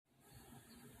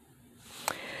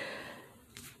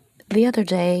The other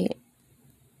day,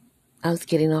 I was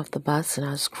getting off the bus and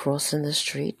I was crossing the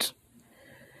street.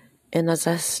 And as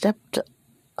I stepped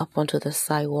up onto the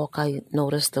sidewalk, I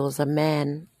noticed there was a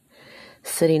man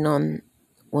sitting on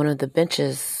one of the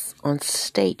benches on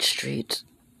State Street.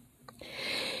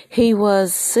 He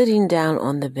was sitting down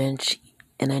on the bench,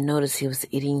 and I noticed he was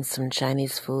eating some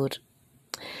Chinese food.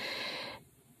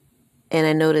 And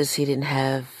I noticed he didn't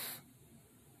have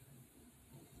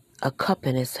a cup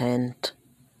in his hand,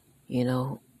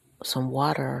 some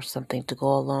water or something to go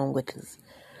along with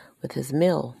his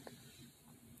meal.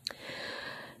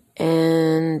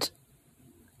 And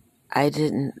I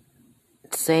didn't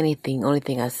say anything. Only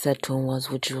thing I said to him was,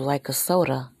 "Would you like a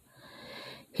soda?"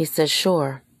 He said,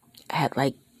 "Sure." I had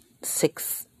like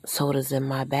 6 sodas in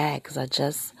my bag because I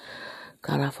just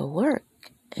got off of work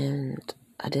and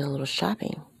I did a little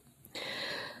shopping.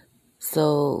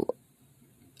 So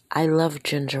I love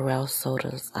ginger ale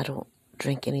sodas. I don't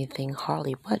drink anything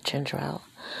hardly but ginger ale.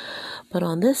 But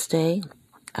on this day,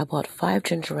 I bought 5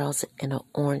 ginger ales and an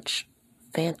orange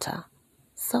Fanta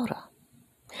soda.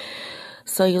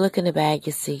 So you look in the bag,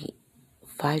 you see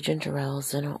 5 ginger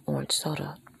ales and an orange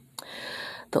soda.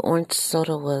 The orange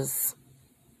soda was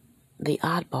the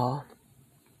oddball.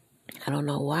 I don't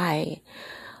know why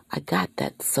I got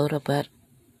that soda, but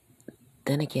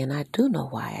then again, I do know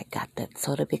why I got that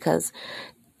soda, because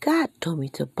God told me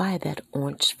to buy that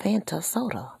orange Fanta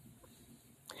soda.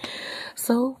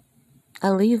 So I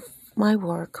leave my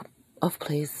work of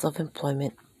place of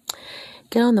employment,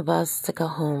 get on the bus to go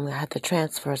home. I had to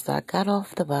transfer, so I got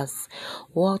off the bus,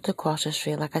 walked across the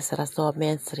street. Like I said, I saw a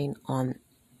man sitting on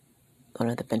one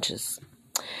of the benches.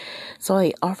 So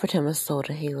I offered him a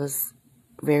soda. He was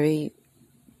very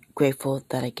grateful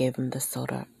that I gave him the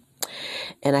soda.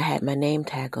 And I had my name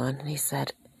tag on, and he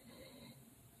said,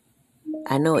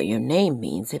 "I know what your name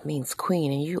means. It means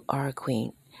queen, and you are a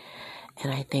queen."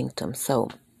 And I thanked him. So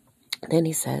then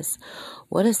he says,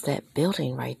 "What is that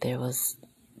building right there?" It was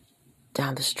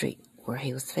down the street where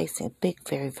he was facing. A big,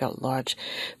 very, very large,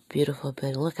 beautiful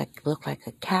building. Looked like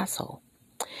a castle.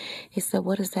 He said,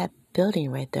 "What is that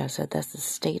building right there?" I said, "That's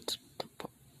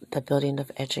the building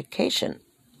of education."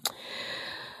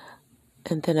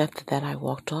 And then after that, I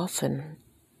walked off and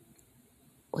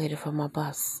waited for my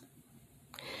bus.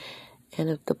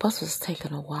 And the bus was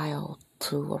taking a while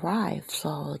to arrive, so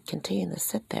I continued to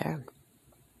sit there.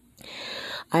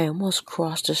 I almost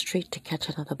crossed the street to catch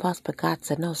another bus, but God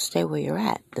said, "No, stay where you're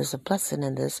at. There's a blessing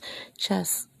in this.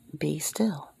 Just be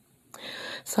still."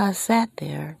 So I sat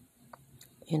there,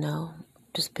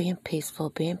 just being peaceful,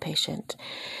 being patient.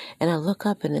 And I look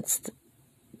up, and it's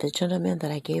the gentleman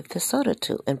that I gave the soda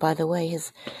to. And by the way,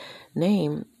 his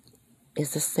name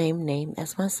is the same name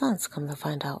as my son's, come to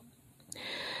find out.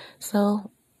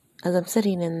 So as I'm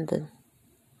sitting in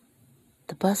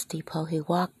the bus depot, he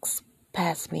walks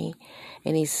past me,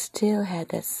 and he still had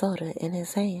that soda in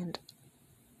his hand.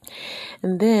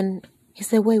 And then he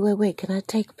said, wait, can I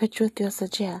take a picture with you?" I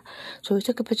said, "Yeah." So we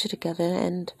took a picture together,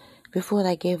 and before that,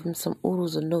 I gave him some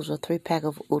oodles and noodles, a 3-pack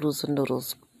of oodles and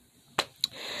noodles.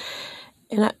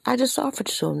 And I just offered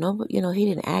to him. No, he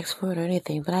didn't ask for it or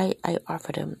anything, but I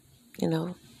offered him,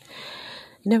 You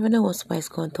never know when somebody's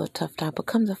going through a tough time. But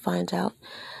come to find out,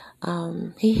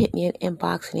 he hit me in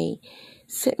inbox, and he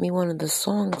sent me one of the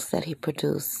songs that he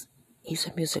produced. He's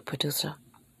a music producer,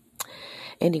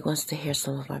 and he wants to hear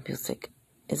some of my music.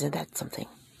 Isn't that something?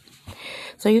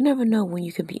 So you never know when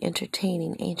you can be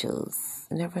entertaining angels.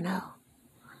 You never know.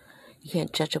 You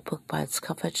can't judge a book by its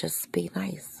cover. Just be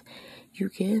nice. You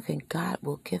give, and God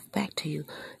will give back to you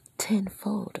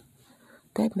tenfold.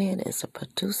 That man is a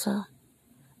producer,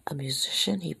 a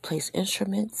musician. He plays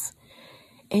instruments,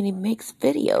 and he makes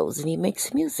videos, and he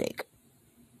makes music.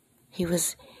 He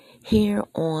was here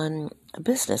on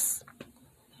business.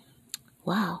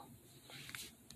 Wow.